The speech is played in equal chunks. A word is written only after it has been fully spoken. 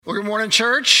Well, good morning,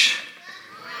 church.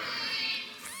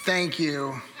 Thank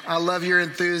you. I love your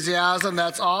enthusiasm.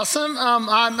 That's awesome.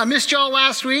 I missed y'all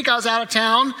last week. I was out of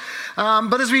town.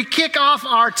 But as we kick off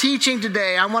our teaching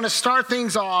today, I want to start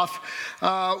things off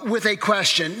with a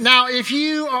question. Now, if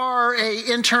you are an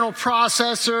internal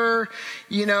processor,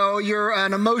 you're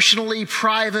an emotionally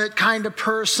private kind of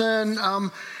person,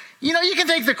 you can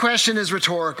take the question as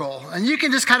rhetorical, and you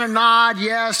can just kind of nod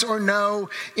yes or no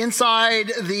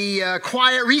inside the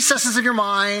quiet recesses of your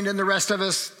mind, and the rest of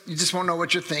us, you just won't know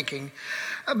what you're thinking.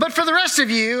 But for the rest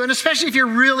of you, and especially if you're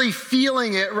really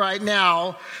feeling it right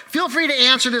now, feel free to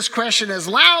answer this question as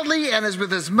loudly and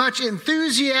with as much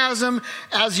enthusiasm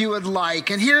as you would like.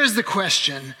 And here's the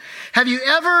question. Have you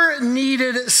ever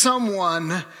needed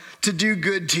someone to do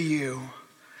good to you?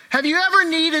 Have you ever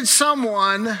needed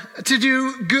someone to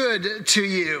do good to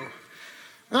you?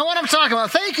 Now, what I'm talking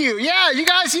about, thank you. Yeah, you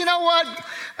guys, you know what?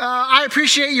 I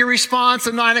appreciate your response.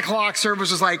 The 9 o'clock service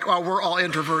was like, oh, we're all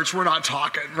introverts. We're not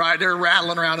talking, right? They're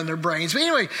rattling around in their brains. But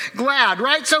anyway, glad,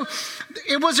 right? So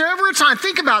was there ever a time,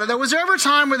 think about it, though, was there ever a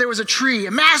time where there was a tree,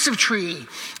 a massive tree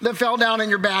that fell down in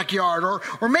your backyard?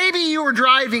 Or maybe you were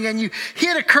driving and you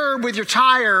hit a curb with your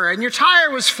tire and your tire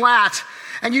was flat.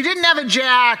 And you didn't have a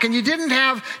jack, and you didn't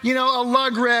have, a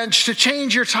lug wrench to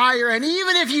change your tire. And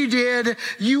even if you did,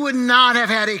 you would not have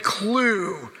had a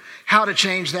clue how to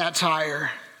change that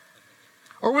tire.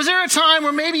 Or was there a time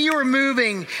where maybe you were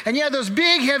moving, and you had those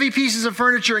big, heavy pieces of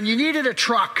furniture, and you needed a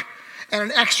truck and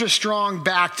an extra strong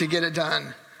back to get it done?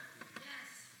 Yes.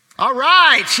 All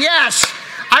right, yes.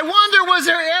 I wonder, was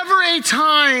there ever a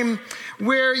time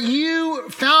where you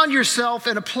found yourself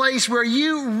in a place where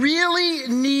you really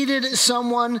needed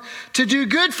someone to do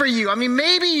good for you? I mean,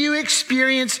 maybe you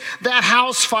experienced that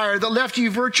house fire that left you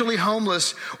virtually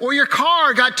homeless, or your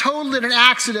car got totaled in an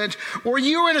accident, or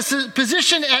you were in a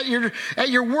position at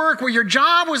your work where your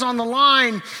job was on the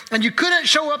line and you couldn't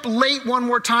show up late one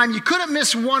more time, you couldn't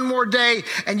miss one more day,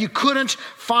 and you couldn't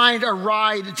find a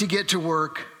ride to get to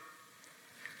work.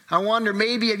 I wonder,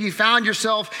 maybe have you found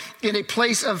yourself in a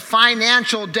place of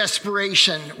financial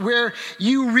desperation where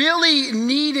you really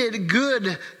needed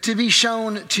good to be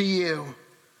shown to you?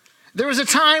 There was a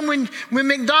time when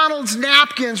McDonald's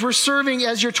napkins were serving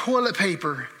as your toilet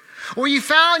paper, or you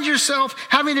found yourself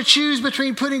having to choose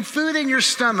between putting food in your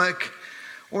stomach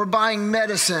or buying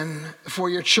medicine for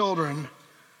your children.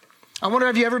 I wonder,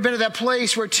 have you ever been to that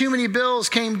place where too many bills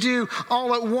came due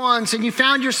all at once and you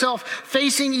found yourself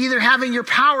facing either having your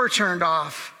power turned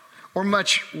off or,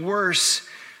 much worse,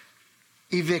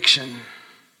 eviction?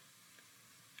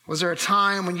 Was there a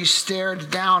time when you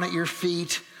stared down at your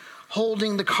feet,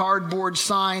 holding the cardboard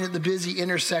sign at the busy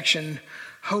intersection,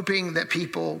 hoping that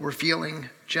people were feeling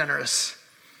generous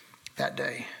that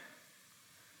day?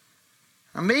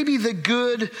 Maybe the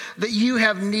good that you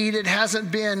have needed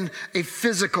hasn't been a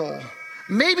physical.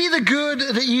 Maybe the good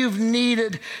that you've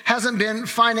needed hasn't been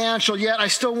financial, yet I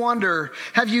still wonder,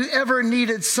 have you ever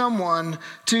needed someone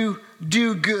to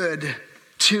do good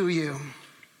to you?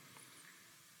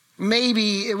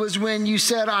 Maybe it was when you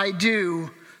said I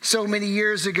do so many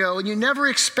years ago, and you never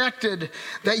expected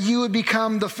that you would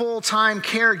become the full-time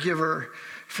caregiver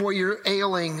for your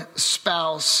ailing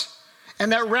spouse.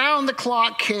 And that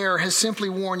round-the-clock care has simply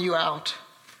worn you out.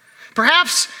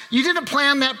 Perhaps you didn't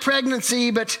plan that pregnancy,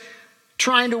 but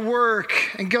trying to work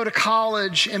and go to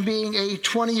college and being a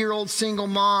 20-year-old single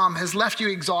mom has left you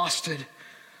exhausted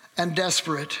and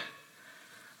desperate.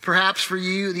 Perhaps for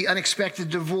you, the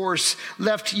unexpected divorce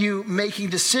left you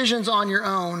making decisions on your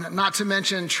own, not to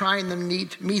mention trying to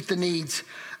meet the needs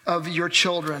of your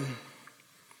children.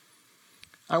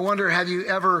 I wonder, have you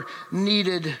ever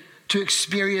needed to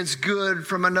experience good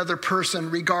from another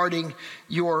person regarding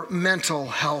your mental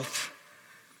health?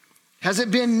 Has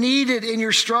it been needed in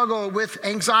your struggle with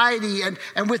anxiety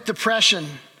and with depression?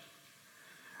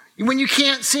 When you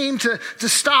can't seem to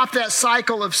stop that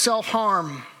cycle of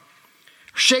self-harm,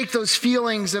 shake those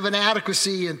feelings of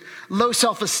inadequacy and low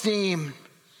self-esteem,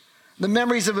 the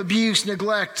memories of abuse,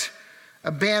 neglect,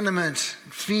 abandonment,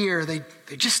 fear, they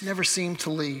just never seem to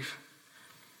leave.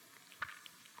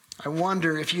 I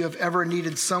wonder if you have ever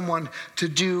needed someone to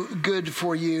do good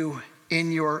for you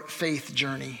in your faith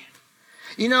journey.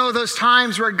 Those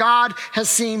times where God has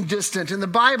seemed distant and the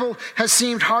Bible has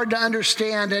seemed hard to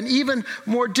understand and even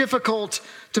more difficult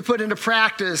to put into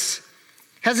practice.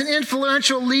 Has an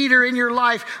influential leader in your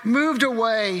life moved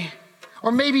away?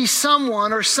 Or maybe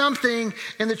someone or something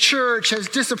in the church has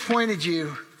disappointed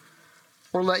you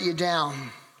or let you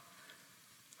down?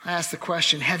 I ask the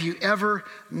question, have you ever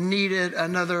needed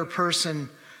another person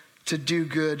to do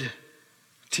good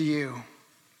to you?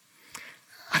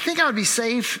 I think I would be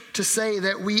safe to say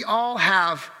that we all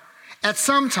have, at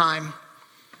some time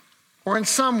or in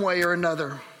some way or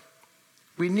another,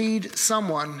 we need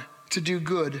someone to do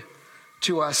good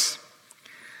to us.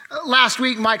 Last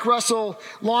week, Mike Russell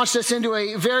launched us into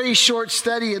a very short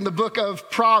study in the book of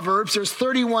Proverbs. There's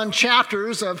 31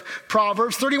 chapters of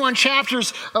Proverbs, 31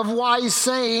 chapters of wise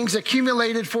sayings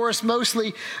accumulated for us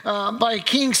mostly by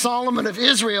King Solomon of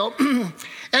Israel.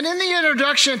 And in the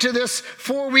introduction to this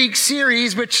 4-week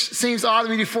series, which seems odd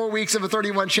to do 4 weeks of a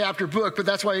 31-chapter book, but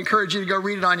that's why I encourage you to go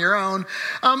read it on your own.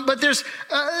 But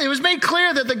it was made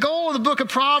clear that the goal of the book of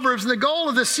Proverbs and the goal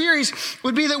of this series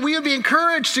would be that we would be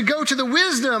encouraged to go to the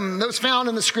wisdom that was found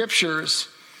in the scriptures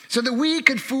so that we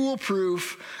could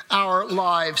foolproof our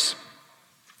lives.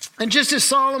 And just as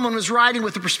Solomon was writing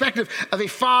with the perspective of a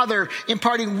father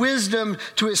imparting wisdom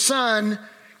to his son,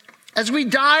 as we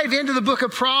dive into the book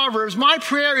of Proverbs, my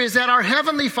prayer is that our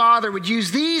Heavenly Father would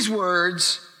use these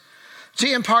words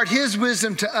to impart his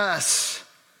wisdom to us,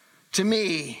 to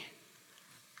me,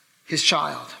 his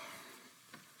child.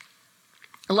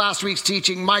 In last week's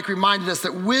teaching, Mike reminded us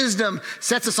that wisdom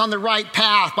sets us on the right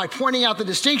path by pointing out the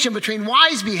distinction between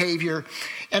wise behavior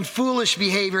and foolish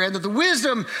behavior, and that the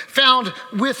wisdom found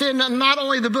within not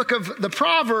only the book of the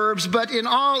Proverbs, but in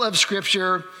all of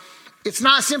Scripture, it's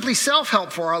not simply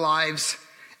self-help for our lives,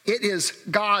 it is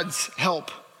God's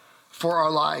help for our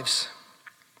lives.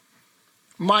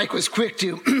 Mike was quick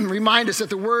to remind us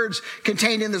that the words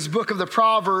contained in this book of the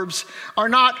Proverbs are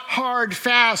not hard,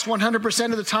 fast,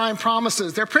 100% of the time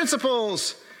promises. They're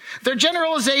principles, they're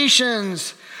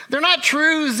generalizations, they're not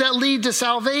truths that lead to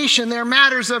salvation. They're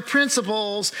matters of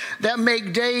principles that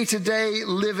make day-to-day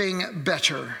living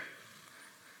better.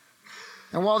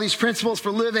 And while these principles for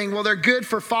living, well, they're good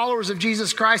for followers of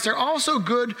Jesus Christ, they're also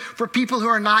good for people who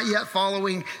are not yet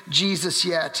following Jesus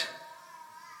yet.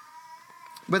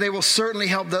 But they will certainly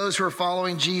help those who are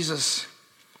following Jesus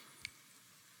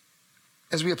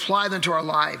as we apply them to our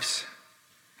lives.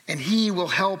 And he will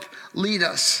help lead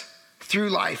us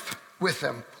through life with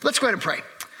them. Let's go ahead and pray.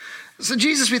 So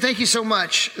Jesus, we thank you so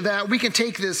much that we can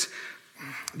take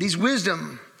these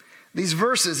wisdom, these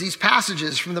verses, these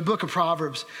passages from the book of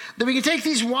Proverbs, that we can take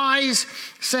these wise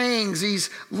sayings, these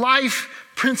life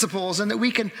principles, and that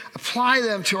we can apply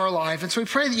them to our life. And so we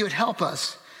pray that you would help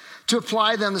us to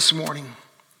apply them this morning.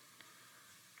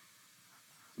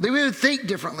 That we would think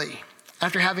differently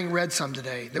after having read some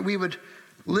today. That we would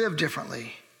live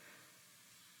differently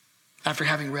after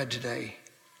having read today.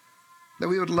 That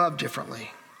we would love differently.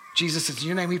 Jesus, it's in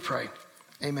your name we pray.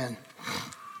 Amen.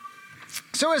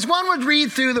 So as one would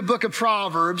read through the book of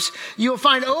Proverbs, you'll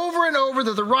find over and over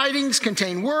that the writings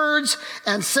contain words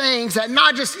and sayings that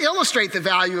not just illustrate the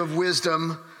value of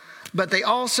wisdom, but they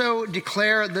also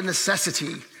declare the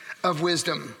necessity of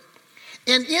wisdom.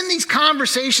 And in these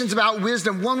conversations about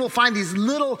wisdom, one will find these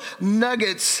little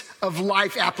nuggets of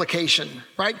life application,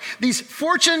 right? These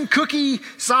fortune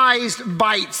cookie-sized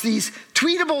bites, these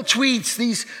tweetable tweets,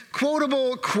 these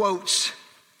quotable quotes.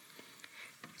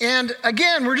 And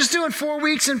again, we're just doing 4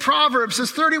 weeks in Proverbs.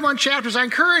 There's 31 chapters. I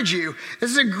encourage you.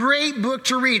 This is a great book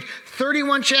to read.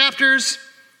 31 chapters,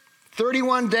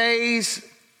 31 days.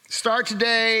 Start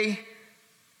today.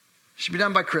 Should be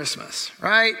done by Christmas,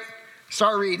 right?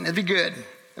 Start reading. It'd be good.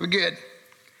 It'd be good.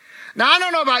 Now, I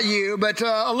don't know about you, but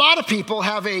a lot of people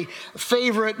have a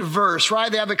favorite verse,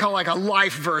 right? They have what they call like a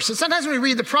life verse. And sometimes when we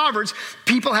read the Proverbs,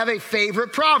 people have a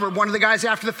favorite proverb. One of the guys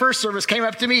after the first service came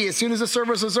up to me as soon as the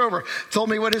service was over, told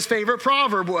me what his favorite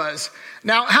proverb was.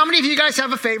 Now, how many of you guys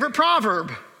have a favorite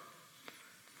proverb?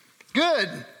 Good.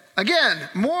 Again,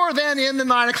 more than in the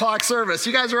 9 o'clock service.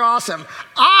 You guys are awesome.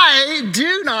 I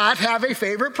do not have a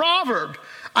favorite proverb.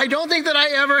 I don't think that I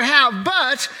ever have,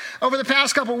 but over the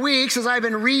past couple weeks, as I've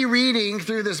been rereading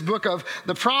through this book of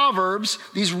the Proverbs,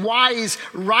 these wise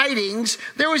writings,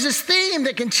 there was this theme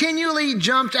that continually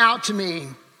jumped out to me,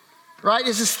 right?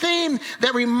 It's this theme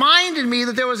that reminded me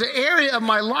that there was an area of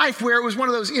my life where it was one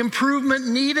of those improvement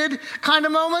needed kind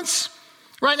of moments,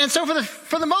 right? And so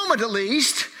for the moment at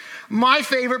least, my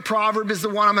favorite proverb is the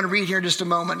one I'm going to read here in just a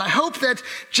moment. And I hope that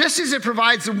just as it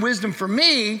provides some wisdom for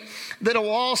me, that it will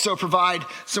also provide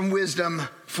some wisdom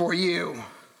for you.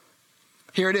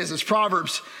 Here it is. It's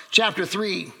Proverbs chapter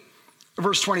 3,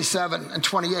 verse 27 and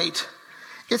 28.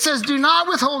 It says, "Do not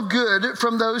withhold good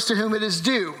from those to whom it is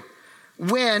due,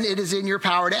 when it is in your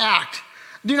power to act.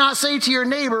 Do not say to your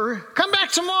neighbor, 'Come back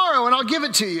tomorrow and I'll give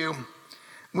it to you,'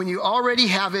 when you already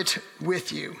have it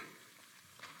with you."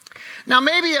 Now,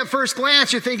 maybe at first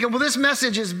glance, you're thinking, well, this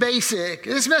message is basic.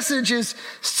 This message is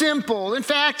simple. In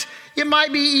fact, it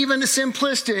might be even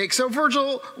simplistic. So,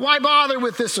 Virgil, why bother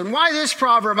with this one? Why this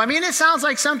proverb? I mean, it sounds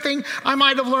like something I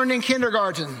might have learned in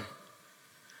kindergarten.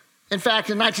 In fact,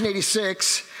 in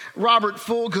 1986, Robert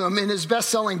Fulghum, in his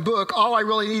best-selling book, All I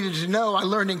Really Needed to Know, I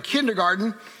Learned in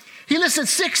Kindergarten, he listed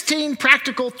 16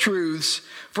 practical truths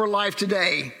for life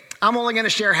today. I'm only going to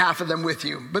share half of them with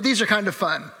you, but these are kind of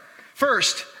fun.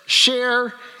 First,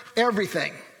 share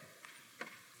everything.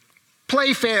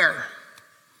 Play fair.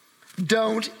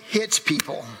 Don't hit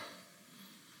people.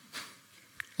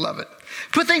 Love it.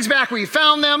 Put things back where you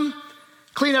found them.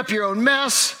 Clean up your own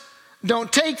mess.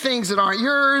 Don't take things that aren't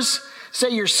yours.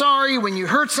 Say you're sorry when you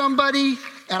hurt somebody.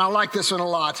 And I like this one a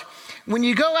lot. When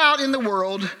you go out in the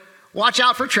world, watch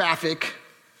out for traffic,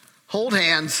 hold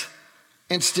hands,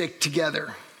 and stick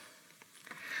together.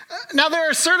 Now, there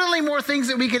are certainly more things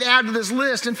that we could add to this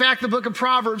list. In fact, the book of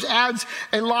Proverbs adds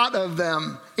a lot of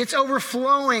them. It's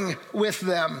overflowing with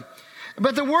them.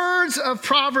 But the words of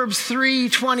Proverbs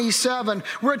 3:27,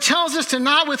 where it tells us to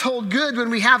not withhold good when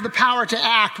we have the power to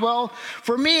act, well,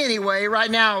 for me anyway, right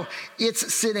now,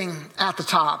 it's sitting at the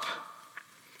top.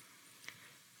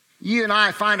 You and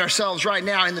I find ourselves right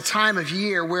now in the time of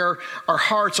year where our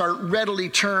hearts are readily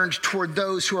turned toward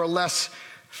those who are less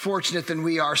fortunate than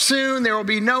we are. Soon there will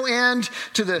be no end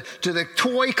to the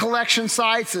toy collection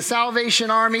sites, the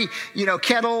Salvation Army,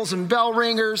 kettles and bell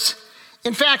ringers.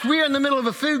 In fact, we are in the middle of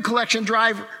a food collection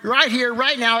drive right here,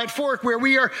 right now at Fork, where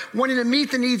we are wanting to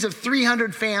meet the needs of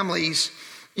 300 families,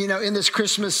 in this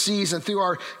Christmas season through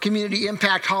our Community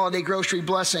Impact Holiday Grocery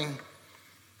Blessing.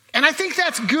 And I think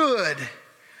that's good.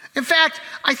 In fact,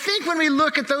 I think when we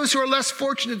look at those who are less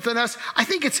fortunate than us, I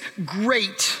think it's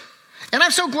great. And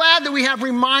I'm so glad that we have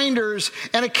reminders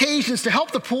and occasions to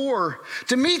help the poor,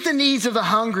 to meet the needs of the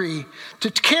hungry, to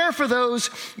care for those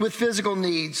with physical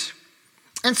needs.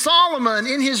 And Solomon,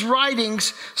 in his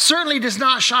writings, certainly does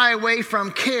not shy away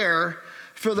from care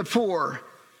for the poor.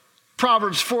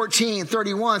 Proverbs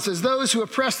 14:31 says, "Those who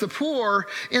oppress the poor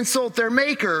insult their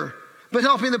maker, but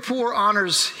helping the poor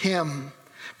honors him."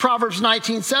 Proverbs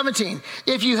 19:17,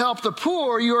 "If you help the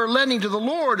poor, you are lending to the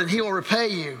Lord, and he will repay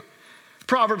you."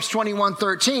 Proverbs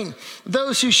 21:13,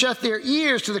 "Those who shut their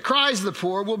ears to the cries of the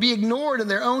poor will be ignored in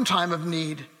their own time of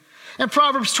need." And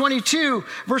Proverbs 22,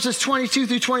 verses 22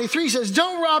 through 23 says,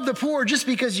 "Don't rob the poor just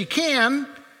because you can,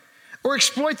 or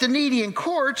exploit the needy in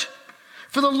court.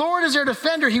 For the Lord is their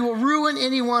defender. He will ruin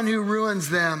anyone who ruins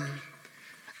them."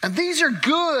 And these are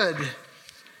good.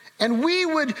 And we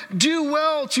would do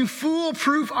well to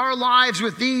foolproof our lives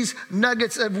with these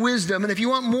nuggets of wisdom. And if you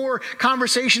want more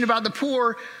conversation about the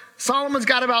poor, Solomon's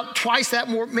got about twice that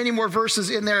many more verses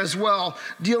in there as well,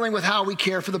 dealing with how we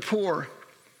care for the poor.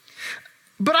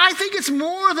 But I think it's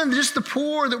more than just the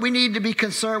poor that we need to be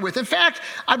concerned with. In fact,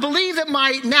 I believe that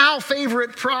my now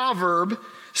favorite proverb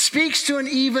speaks to an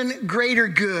even greater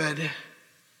good.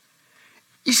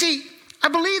 You see, I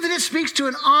believe that it speaks to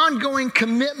an ongoing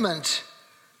commitment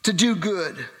to do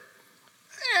good.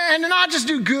 And to not just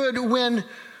do good when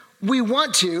we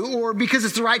want to, or because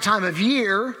it's the right time of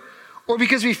year, or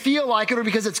because we feel like it, or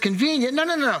because it's convenient.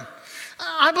 No.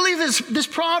 I believe this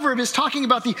proverb is talking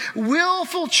about the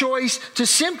willful choice to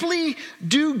simply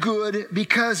do good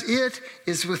because it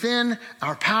is within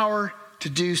our power to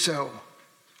do so.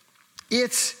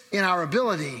 It's in our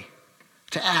ability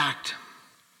to act.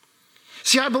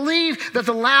 See, I believe that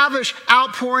the lavish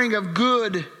outpouring of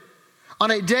good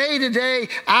on a day-to-day,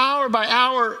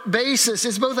 hour-by-hour basis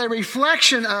is both a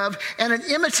reflection of and an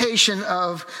imitation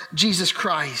of Jesus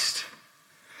Christ.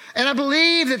 And I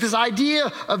believe that this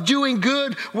idea of doing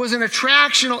good was an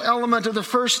attractional element of the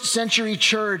first century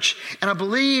church. And I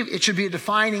believe it should be a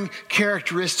defining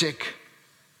characteristic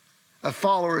of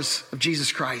followers of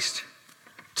Jesus Christ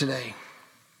today.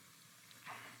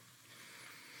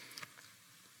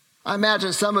 I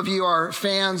imagine some of you are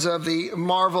fans of the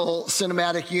Marvel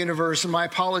Cinematic Universe, and my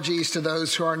apologies to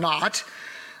those who are not.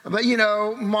 But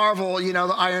Marvel,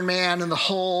 the Iron Man and the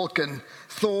Hulk and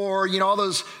Thor, all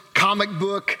those comic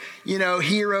book,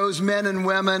 heroes, men and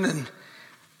women. And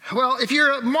well, if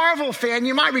you're a Marvel fan,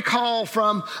 you might recall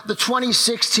from the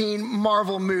 2016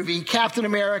 Marvel movie, Captain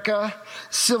America,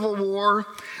 Civil War.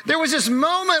 There was this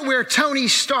moment where Tony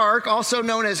Stark, also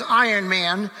known as Iron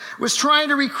Man, was trying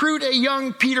to recruit a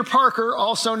young Peter Parker,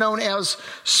 also known as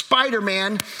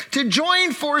Spider-Man, to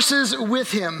join forces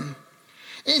with him.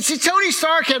 And see, Tony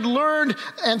Stark had learned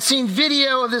and seen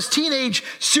video of this teenage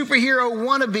superhero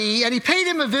wannabe, and he paid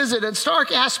him a visit, and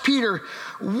Stark asked Peter,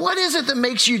 "What is it that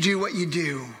makes you do what you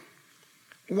do?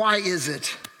 Why is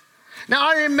it?" Now,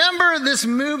 I remember this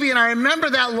movie and I remember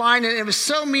that line, and it was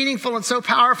so meaningful and so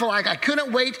powerful. Like, I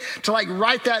couldn't wait to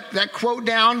write that quote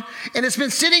down. And it's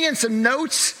been sitting in some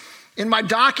notes in my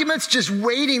documents, just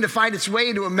waiting to find its way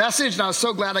into a message. And I was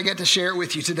so glad I get to share it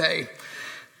with you today.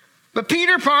 But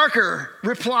Peter Parker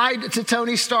replied to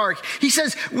Tony Stark. He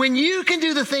says, when you can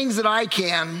do the things that I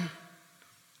can,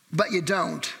 but you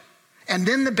don't, and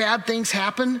then the bad things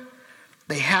happen,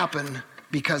 they happen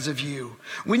because of you.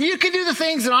 When you can do the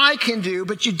things that I can do,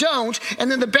 but you don't,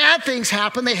 and then the bad things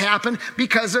happen, they happen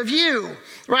because of you.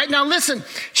 Right? Now listen,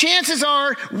 chances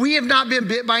are we have not been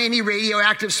bit by any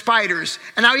radioactive spiders.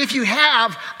 And now if you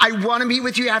have, I want to meet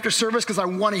with you after service because I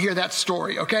want to hear that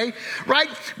story, okay? Right?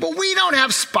 But we don't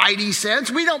have spidey sense.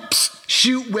 We don't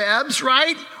shoot webs,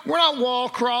 right? We're not wall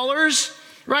crawlers,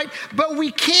 right? But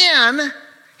we can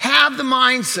have the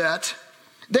mindset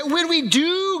that when we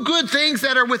do good things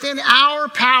that are within our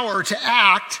power to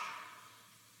act,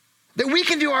 that we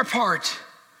can do our part,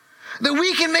 that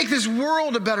we can make this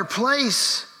world a better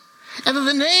place, and that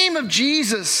the name of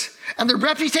Jesus and the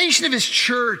reputation of his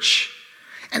church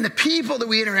and the people that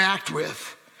we interact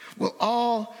with will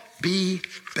all be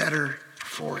better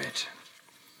for it.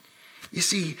 You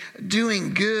see,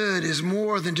 doing good is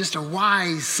more than just a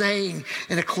wise saying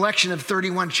in a collection of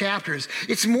 31 chapters.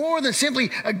 It's more than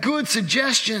simply a good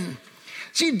suggestion.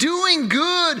 See, doing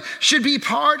good should be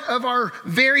part of our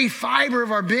very fiber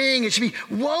of our being. It should be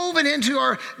woven into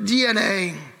our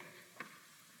DNA.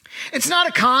 It's not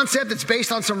a concept that's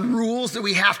based on some rules that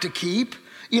we have to keep.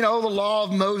 You know, the law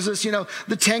of Moses,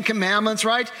 the 10 Commandments,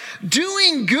 right?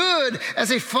 Doing good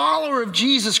as a follower of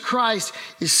Jesus Christ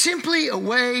is simply a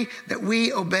way that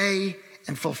we obey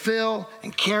and fulfill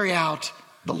and carry out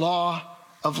the law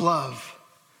of love.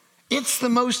 It's the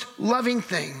most loving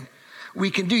thing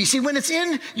we can do. You see, when it's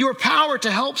in your power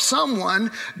to help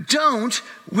someone, don't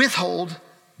withhold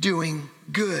doing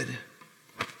good.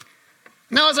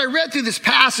 Now, as I read through this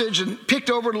passage and picked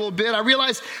over it a little bit, I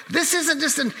realized this isn't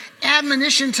just an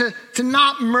admonition to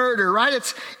not murder, right?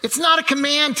 It's not a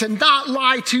command to not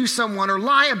lie to someone or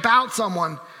lie about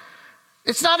someone.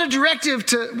 It's not a directive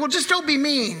to, just don't be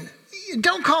mean.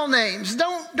 Don't call names.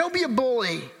 Don't be a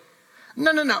bully.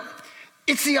 No.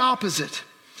 It's the opposite.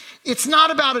 It's not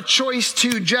about a choice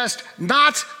to just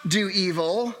not do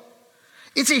evil.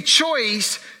 It's a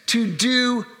choice to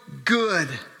do good.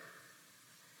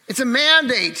 It's a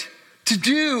mandate to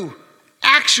do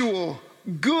actual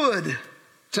good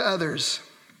to others.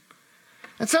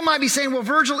 And some might be saying, well,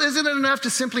 Virgil, isn't it enough to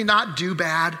simply not do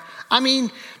bad? I mean,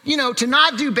 to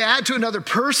not do bad to another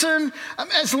person,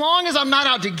 as long as I'm not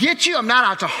out to get you, I'm not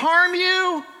out to harm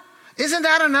you, isn't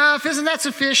that enough? Isn't that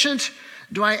sufficient?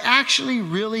 Do I actually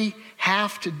really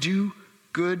have to do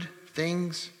good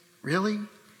things? Really?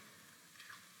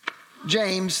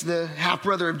 James, the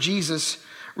half-brother of Jesus,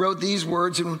 wrote these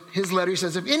words in his letter. He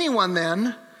says, if anyone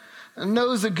then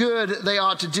knows the good they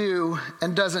ought to do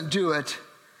and doesn't do it,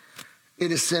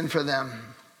 it is sin for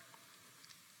them.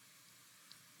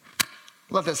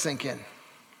 Let that sink in.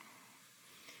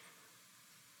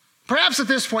 Perhaps at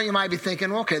this point you might be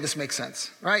thinking, well, okay, this makes sense,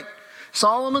 right?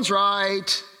 Solomon's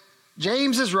right.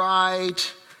 James is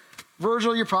right.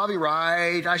 Virgil, you're probably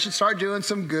right. I should start doing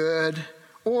some good.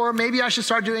 Or maybe I should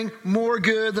start doing more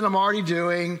good than I'm already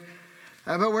doing.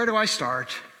 But where do I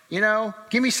start?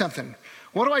 Give me something.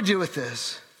 What do I do with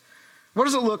this? What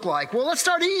does it look like? Well, let's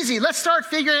start easy. Let's start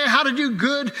figuring out how to do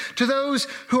good to those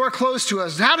who are close to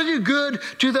us, how to do good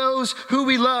to those who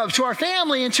we love, to our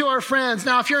family and to our friends.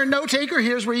 Now, if you're a note taker,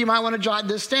 here's where you might want to jot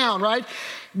this down, right?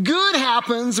 Good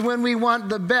happens when we want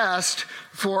the best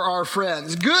for our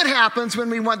friends. Good happens when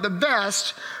we want the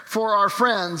best for our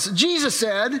friends. Jesus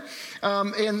said,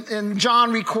 and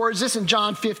John records this in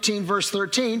John 15, verse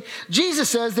 13, Jesus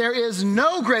says, there is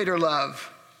no greater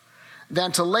love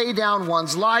than to lay down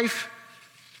one's life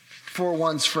for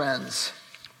one's friends.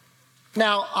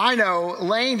 Now, I know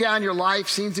laying down your life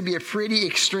seems to be a pretty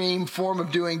extreme form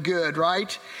of doing good,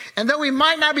 right? And though we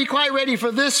might not be quite ready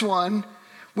for this one,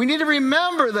 we need to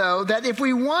remember, though, that if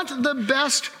we want the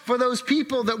best for those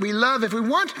people that we love, if we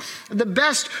want the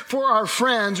best for our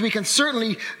friends, we can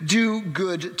certainly do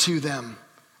good to them.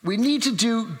 We need to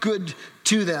do good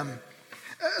to them.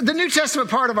 The New Testament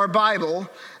part of our Bible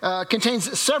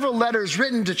contains several letters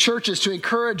written to churches to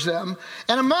encourage them.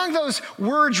 And among those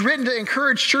words written to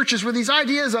encourage churches were these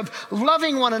ideas of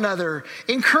loving one another,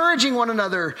 encouraging one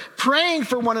another, praying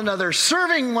for one another,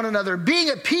 serving one another, being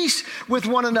at peace with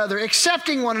one another,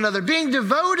 accepting one another, being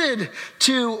devoted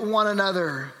to one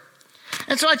another.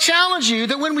 And so I challenge you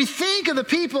that when we think of the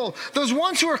people, those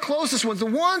ones who are closest ones, the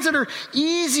ones that are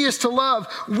easiest to love,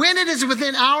 when it is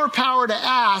within our power to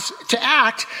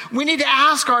act, we need to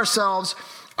ask ourselves,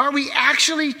 are we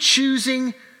actually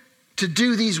choosing to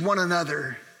do these one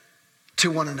another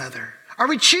to one another? Are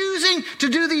we choosing to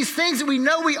do these things that we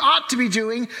know we ought to be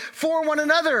doing for one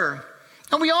another?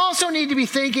 And we also need to be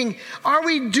thinking, are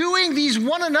we doing these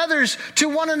one another's to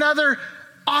one another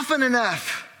often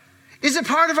enough? Is it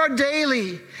part of our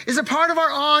daily? Is it part of our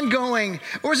ongoing?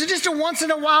 Or is it just a once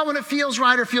in a while when it feels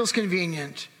right or feels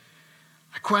convenient?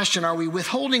 I question, are we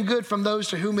withholding good from those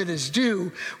to whom it is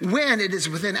due when it is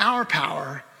within our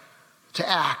power to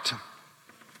act?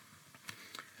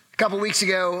 A couple weeks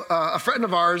ago, a friend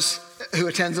of ours who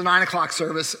attends a 9 o'clock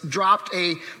service dropped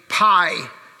a pie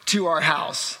to our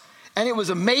house. And it was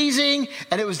amazing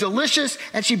and it was delicious.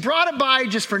 And she brought it by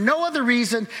just for no other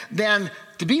reason than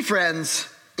to be friends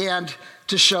and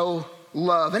to show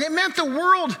love. And it meant the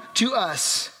world to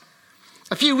us.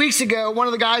 A few weeks ago, one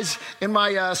of the guys in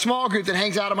my small group that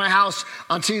hangs out at my house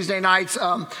on Tuesday nights,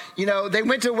 they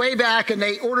went to Wayback and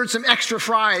they ordered some extra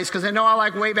fries because they know I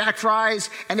like Wayback fries.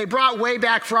 And they brought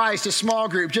Wayback fries to small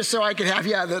group just so I could have,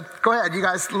 go ahead, you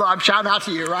guys, I'm shouting out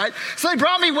to you, right? So they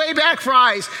brought me Wayback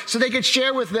fries so they could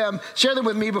share them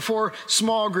with me before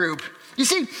small group. You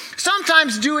see,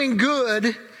 sometimes doing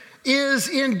good is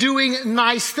in doing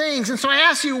nice things. And so I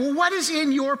ask you, well, what is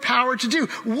in your power to do?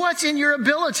 What's in your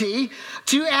ability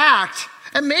to act?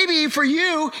 And maybe for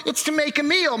you, it's to make a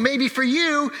meal. Maybe for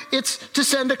you, it's to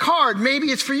send a card. Maybe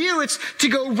it's for you, it's to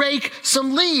go rake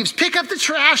some leaves. Pick up the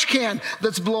trash can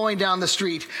that's blowing down the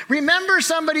street. Remember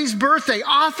somebody's birthday.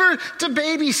 Offer to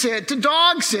babysit, to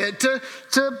dog sit, to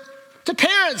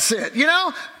parent sit.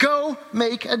 Go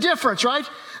make a difference, right?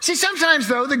 See, sometimes,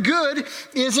 though, the good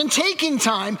is in taking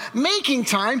time, making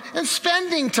time, and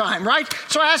spending time, right?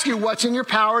 So I ask you, what's in your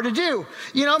power to do?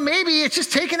 Maybe it's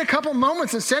just taking a couple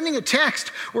moments and sending a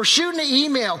text or shooting an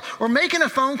email or making a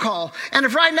phone call. And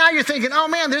if right now you're thinking, oh,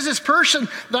 man, there's this person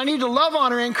that I need to love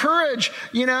on or encourage,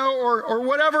 or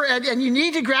whatever, and you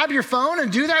need to grab your phone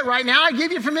and do that right now, I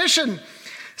give you permission.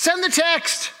 Send the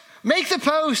text. Make the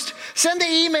post, send the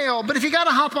email, but if you got to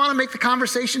hop on and make the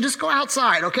conversation, just go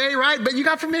outside, okay, right? But you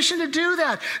got permission to do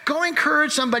that. Go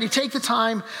encourage somebody. Take the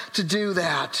time to do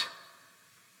that.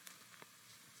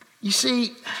 You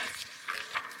see,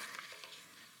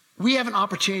 we have an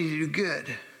opportunity to do good.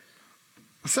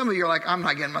 Some of you are like, I'm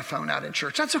not getting my phone out in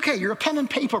church. That's okay. You're a pen and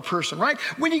paper person, right?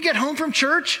 When you get home from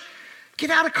church, get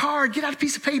out a card, get out a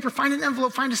piece of paper, find an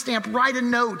envelope, find a stamp, write a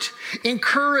note,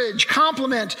 encourage,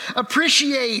 compliment,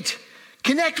 appreciate,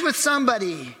 connect with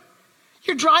somebody.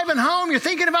 You're driving home, you're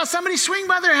thinking about somebody, swing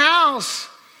by their house,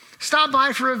 stop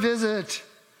by for a visit.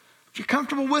 If you're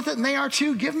comfortable with it and they are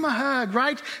too, give them a hug,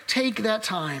 right? Take that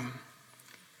time.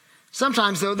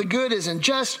 Sometimes, though, the good isn't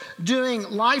just doing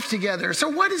life together. So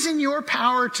what is in your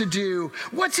power to do?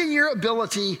 What's in your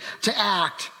ability to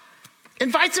act?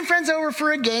 Invite some friends over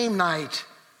for a game night.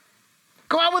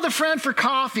 Go out with a friend for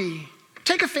coffee.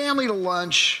 Take a family to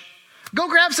lunch. Go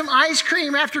grab some ice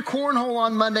cream after cornhole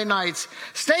on Monday nights.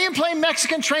 Stay and play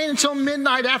Mexican Train until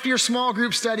midnight after your small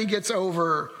group study gets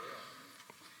over.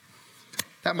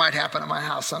 That might happen at my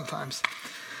house sometimes.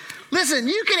 Listen,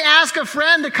 you can ask a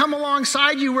friend to come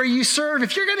alongside you where you serve.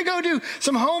 If you're going to go do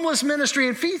some homeless ministry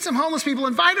and feed some homeless people,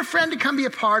 invite a friend to come be a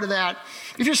part of that.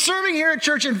 If you're serving here at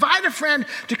church, invite a friend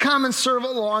to come and serve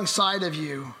alongside of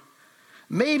you.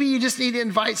 Maybe you just need to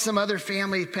invite some other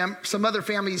families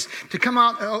to come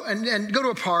out and go to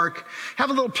a park, have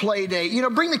a little play date,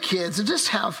 bring the kids and just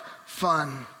have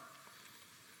fun.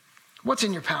 What's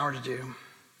in your power to do?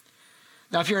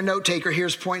 Now, if you're a note taker,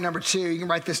 here's point number 2. You can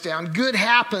write this down. Good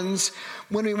happens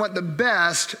when we want the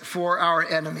best for our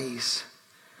enemies.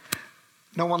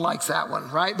 No one likes that one,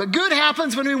 right? But good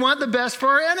happens when we want the best for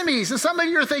our enemies. And some of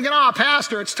you are thinking,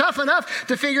 Pastor, it's tough enough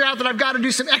to figure out that I've got to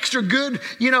do some extra good,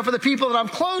 for the people that I'm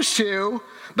close to.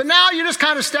 But now you're just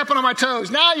kind of stepping on my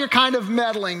toes. Now you're kind of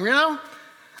meddling,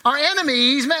 Our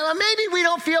enemies, maybe we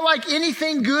don't feel like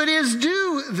anything good is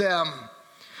due them.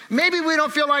 Maybe we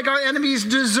don't feel like our enemies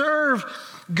deserve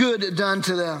good done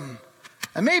to them.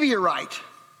 And maybe you're right.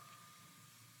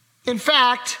 In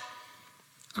fact,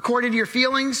 according to your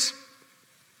feelings,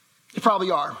 you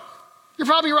probably are. You're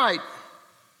probably right.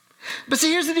 But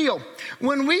see, here's the deal.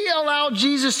 When we allow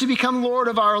Jesus to become Lord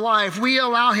of our life, we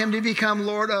allow him to become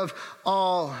Lord of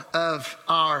all of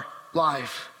our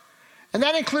life. And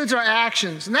that includes our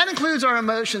actions, and that includes our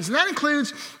emotions, and that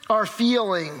includes our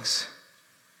feelings.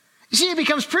 You see, it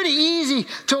becomes pretty easy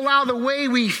to allow the way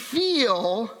we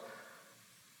feel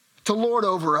to lord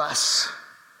over us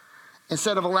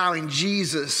instead of allowing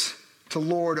Jesus to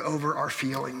lord over our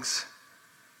feelings.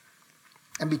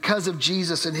 And because of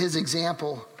Jesus and his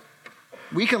example,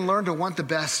 we can learn to want the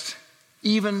best,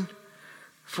 even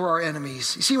for our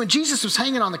enemies. You see, when Jesus was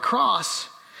hanging on the cross,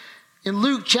 in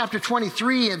Luke chapter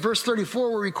 23 and verse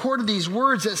 34, we recorded these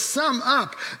words that sum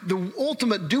up the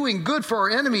ultimate doing good for our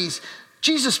enemies.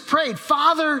 Jesus prayed,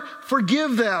 "Father,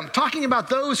 forgive them," talking about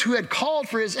those who had called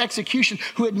for his execution,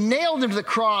 who had nailed him to the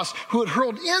cross, who had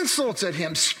hurled insults at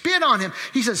him, spit on him.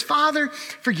 He says, "Father,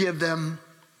 forgive them,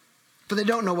 for they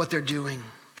don't know what they're doing."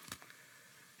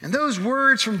 And those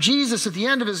words from Jesus at the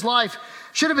end of his life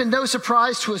should have been no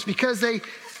surprise to us, because they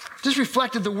just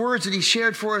reflected the words that he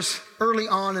shared for us early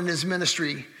on in his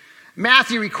ministry.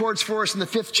 Matthew records for us in the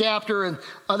 5th chapter and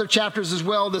other chapters as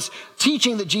well this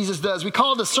teaching that Jesus does. We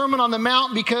call it the Sermon on the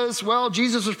Mount because, well,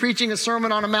 Jesus was preaching a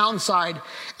sermon on a mountainside.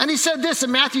 And he said this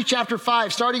in Matthew chapter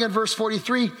 5, starting in verse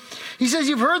 43. He says,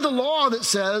 "You've heard the law that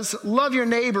says, 'Love your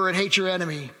neighbor and hate your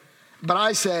enemy.' But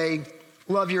I say,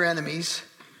 love your enemies.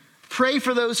 Pray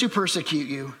for those who persecute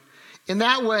you. In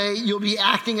that way, you'll be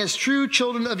acting as true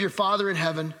children of your Father in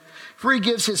heaven. For he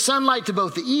gives his sunlight to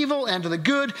both the evil and to the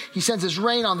good. He sends his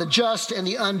rain on the just and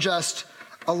the unjust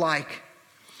alike."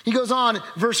 He goes on,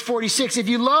 verse 46, "If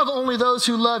you love only those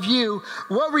who love you,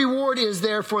 what reward is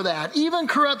there for that? Even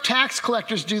corrupt tax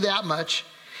collectors do that much.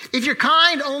 If you're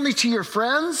kind only to your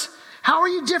friends, how are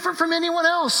you different from anyone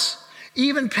else?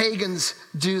 Even pagans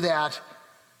do that.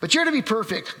 But you're to be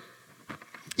perfect,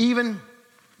 even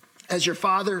as your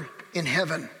Father in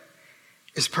heaven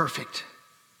is perfect."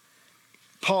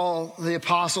 Paul, the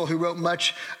apostle who wrote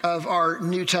much of our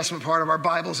New Testament part of our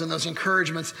Bibles and those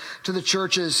encouragements to the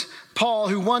churches. Paul,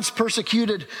 who once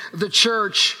persecuted the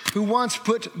church, who once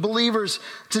put believers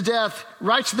to death,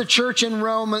 writes to the church in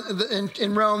Rome, in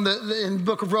the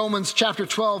book of Romans chapter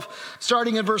 12,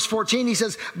 starting in verse 14. He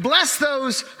says, "Bless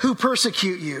those who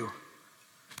persecute you.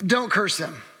 Don't curse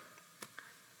them.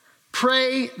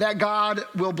 Pray that God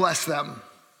will bless them."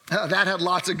 That had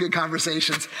lots of good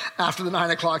conversations after the 9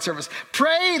 o'clock service.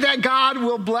 Pray that God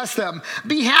will bless them.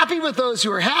 Be happy with those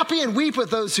who are happy and weep with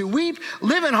those who weep.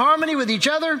 Live in harmony with each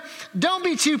other. Don't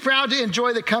be too proud to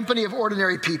enjoy the company of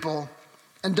ordinary people,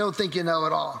 and don't think you know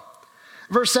it all.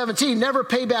 Verse 17, "Never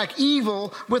pay back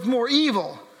evil with more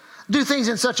evil. Do things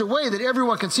in such a way that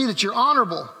everyone can see that you're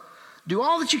honorable. Do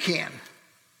all that you can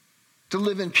to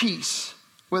live in peace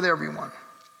with everyone.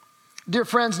 Dear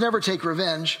friends, never take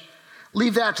revenge.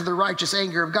 Leave that to the righteous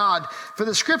anger of God. For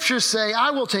the scriptures say, 'I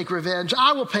will take revenge.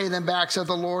 I will pay them back,' said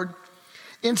the Lord.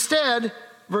 Instead,"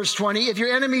 verse 20, "if your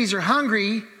enemies are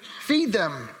hungry, feed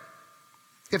them.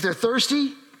 If they're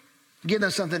thirsty, give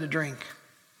them something to drink.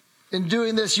 In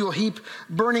doing this, you will heap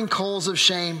burning coals of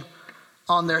shame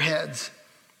on their heads."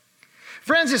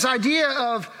 Friends, this idea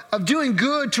of doing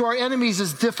good to our enemies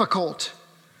is difficult.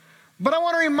 But I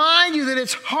want to remind you that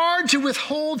it's hard to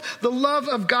withhold the love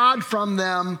of God from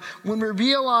them when we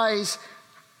realize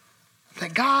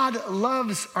that God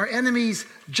loves our enemies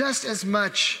just as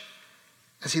much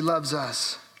as he loves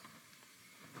us.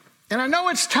 And I know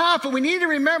it's tough, but we need to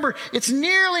remember it's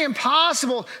nearly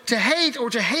impossible to hate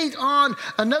or to hate on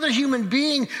another human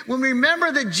being when we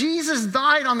remember that Jesus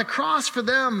died on the cross for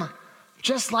them,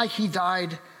 just like he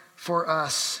died for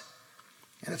us.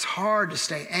 And it's hard to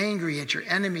stay angry at your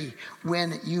enemy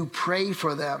when you pray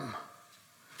for them.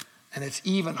 And it's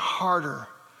even harder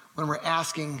when we're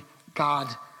asking God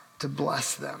to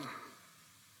bless them.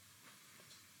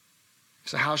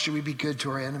 So how should we be good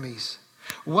to our enemies?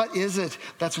 What is it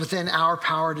that's within our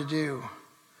power to do?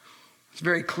 It's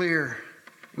very clear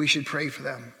we should pray for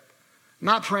them.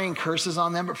 Not praying curses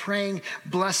on them, but praying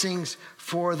blessings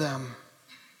for them.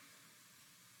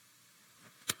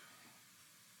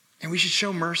 And we should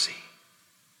show mercy.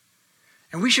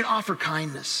 And we should offer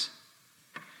kindness.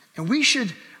 And we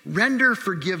should render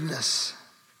forgiveness.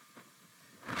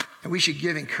 And we should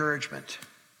give encouragement.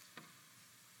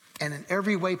 And in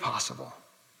every way possible,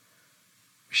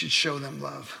 we should show them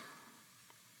love.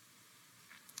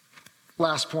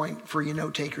 Last point for you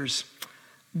note takers.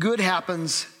 Good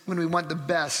happens when we want the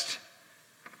best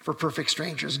for perfect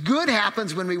strangers. Good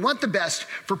happens when we want the best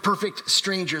for perfect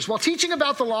strangers. While teaching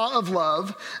about the law of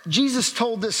love, Jesus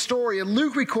told this story, and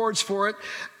Luke records it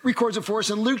for us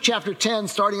in Luke chapter 10,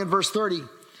 starting in verse 30.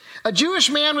 A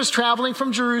Jewish man was traveling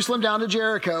from Jerusalem down to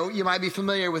Jericho. You might be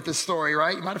familiar with this story,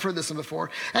 right? You might have heard this one before.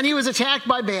 And he was attacked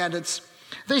by bandits.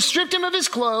 They stripped him of his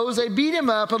clothes, they beat him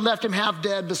up, and left him half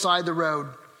dead beside the road.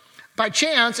 By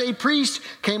chance, a priest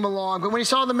came along, but when he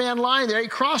saw the man lying there, he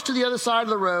crossed to the other side of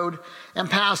the road and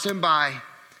passed him by.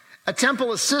 A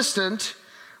temple assistant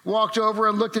walked over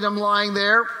and looked at him lying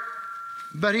there,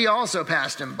 but he also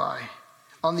passed him by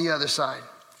on the other side.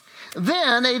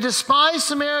 Then a despised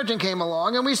Samaritan came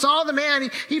along, and we saw the man.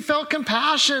 He felt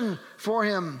compassion for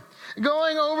him.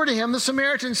 Going over to him, the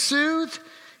Samaritan soothed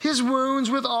his wounds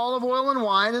with olive oil and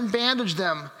wine and bandaged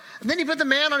them. And then he put the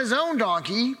man on his own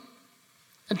donkey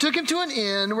and took him to an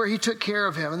inn where he took care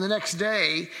of him. And the next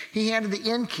day, he handed the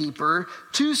innkeeper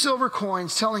 2 silver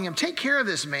coins, telling him, "Take care of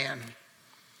this man.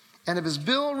 And if his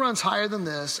bill runs higher than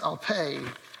this, I'll pay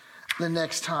the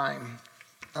next time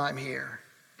I'm here."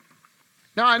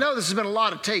 Now, I know this has been a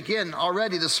lot to take in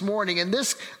already this morning, and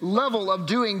this level of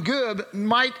doing good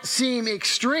might seem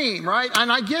extreme, right? And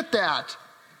I get that.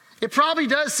 It probably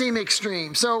does seem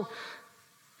extreme. So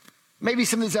maybe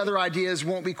some of these other ideas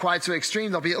won't be quite so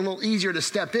extreme. They'll be a little easier to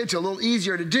step into, a little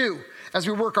easier to do as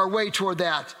we work our way toward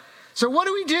that. So what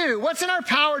do we do? What's in our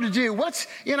power to do? What's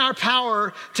in our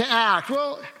power to act?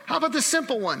 Well, how about the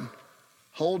simple one?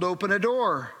 Hold open a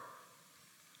door.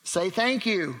 Say thank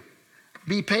you.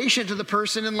 Be patient to the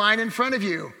person in line in front of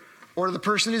you or to the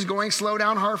person who's going slow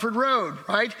down Harford Road,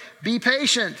 right? Be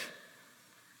patient.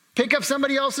 Pick up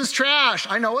somebody else's trash.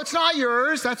 I know it's not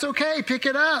yours. That's okay. Pick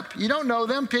it up. You don't know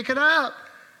them. Pick it up.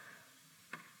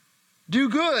 Do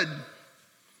good.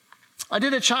 I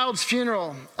did a child's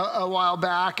funeral a while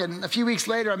back, and a few weeks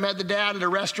later I met the dad at a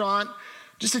restaurant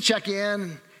just to check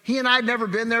in. He and I had never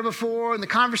been there before, and the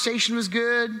conversation was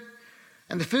good,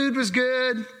 and the food was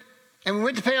good. And we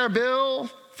went to pay our bill,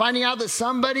 finding out that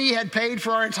somebody had paid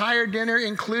for our entire dinner,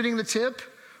 including the tip.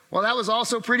 Well, that was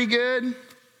also pretty good.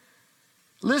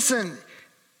 Listen,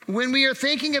 when we are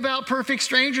thinking about perfect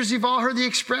strangers, you've all heard the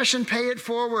expression, pay it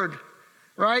forward,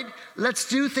 right? Let's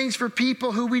do things for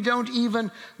people who we don't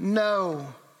even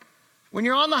know. When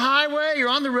you're on the highway, you're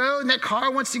on the road, and that car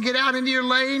wants to get out into your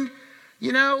lane,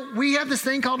 you know, we have this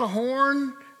thing called a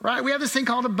horn, right? We have this thing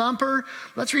called a bumper.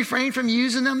 Let's refrain from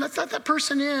using them. Let's let that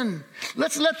person in.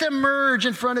 Let's let them merge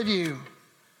in front of you.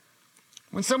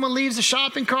 When someone leaves a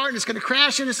shopping cart and it's going to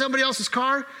crash into somebody else's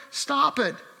car, stop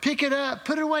it. Pick it up.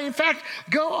 Put it away. In fact,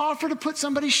 go offer to put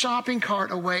somebody's shopping cart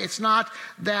away. It's not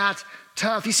that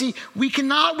tough. You see, we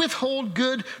cannot withhold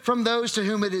good from those to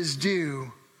whom it is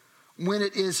due when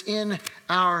it is in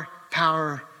our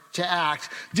power to act.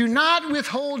 Do not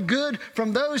withhold good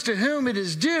from those to whom it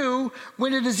is due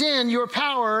when it is in your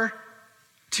power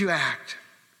to act.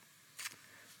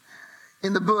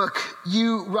 In the book,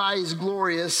 You Rise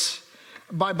Glorious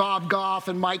by Bob Goff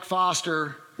and Mike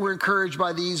Foster, we're encouraged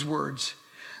by these words.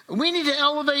 We need to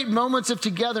elevate moments of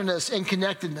togetherness and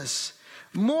connectedness.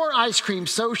 More ice cream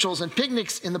socials and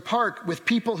picnics in the park with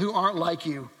people who aren't like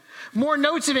you. More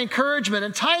notes of encouragement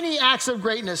and tiny acts of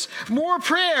greatness. More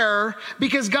prayer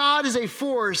because God is a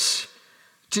force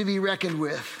to be reckoned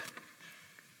with.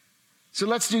 So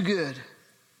let's do good.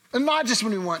 And not just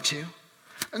when we want to.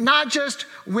 Not just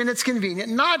when it's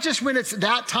convenient. Not just when it's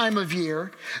that time of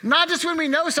year. Not just when we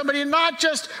know somebody. And not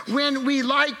just when we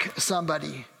like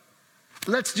somebody.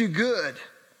 Let's do good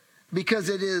because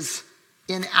it is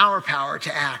in our power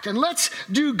to act. And let's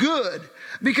do good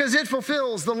because it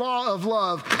fulfills the law of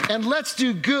love. And let's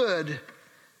do good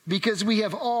because we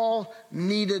have all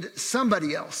needed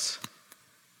somebody else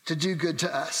to do good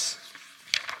to us.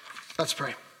 Let's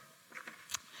pray.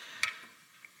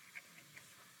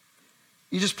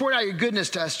 You just poured out your goodness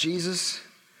to us, Jesus.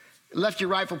 You left your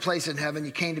rightful place in heaven.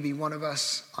 You came to be one of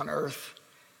us on earth.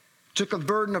 Took the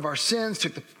burden of our sins,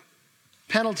 took the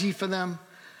penalty for them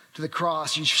to the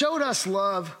cross. You showed us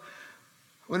love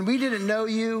when we didn't know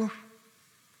you,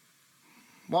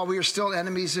 while we were still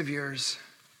enemies of yours.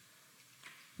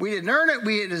 We didn't earn it,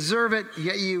 we didn't deserve it,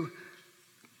 yet you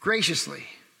graciously,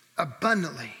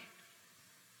 abundantly,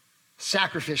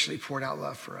 sacrificially poured out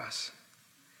love for us.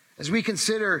 As we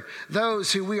consider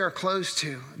those who we are close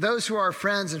to, those who are our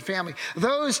friends and family,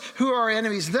 those who are our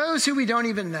enemies, those who we don't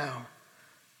even know,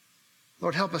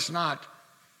 Lord, help us not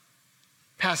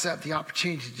pass up the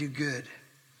opportunity to do good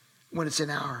when it's in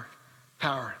our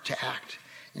power to act.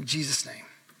 In Jesus' name,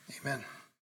 amen.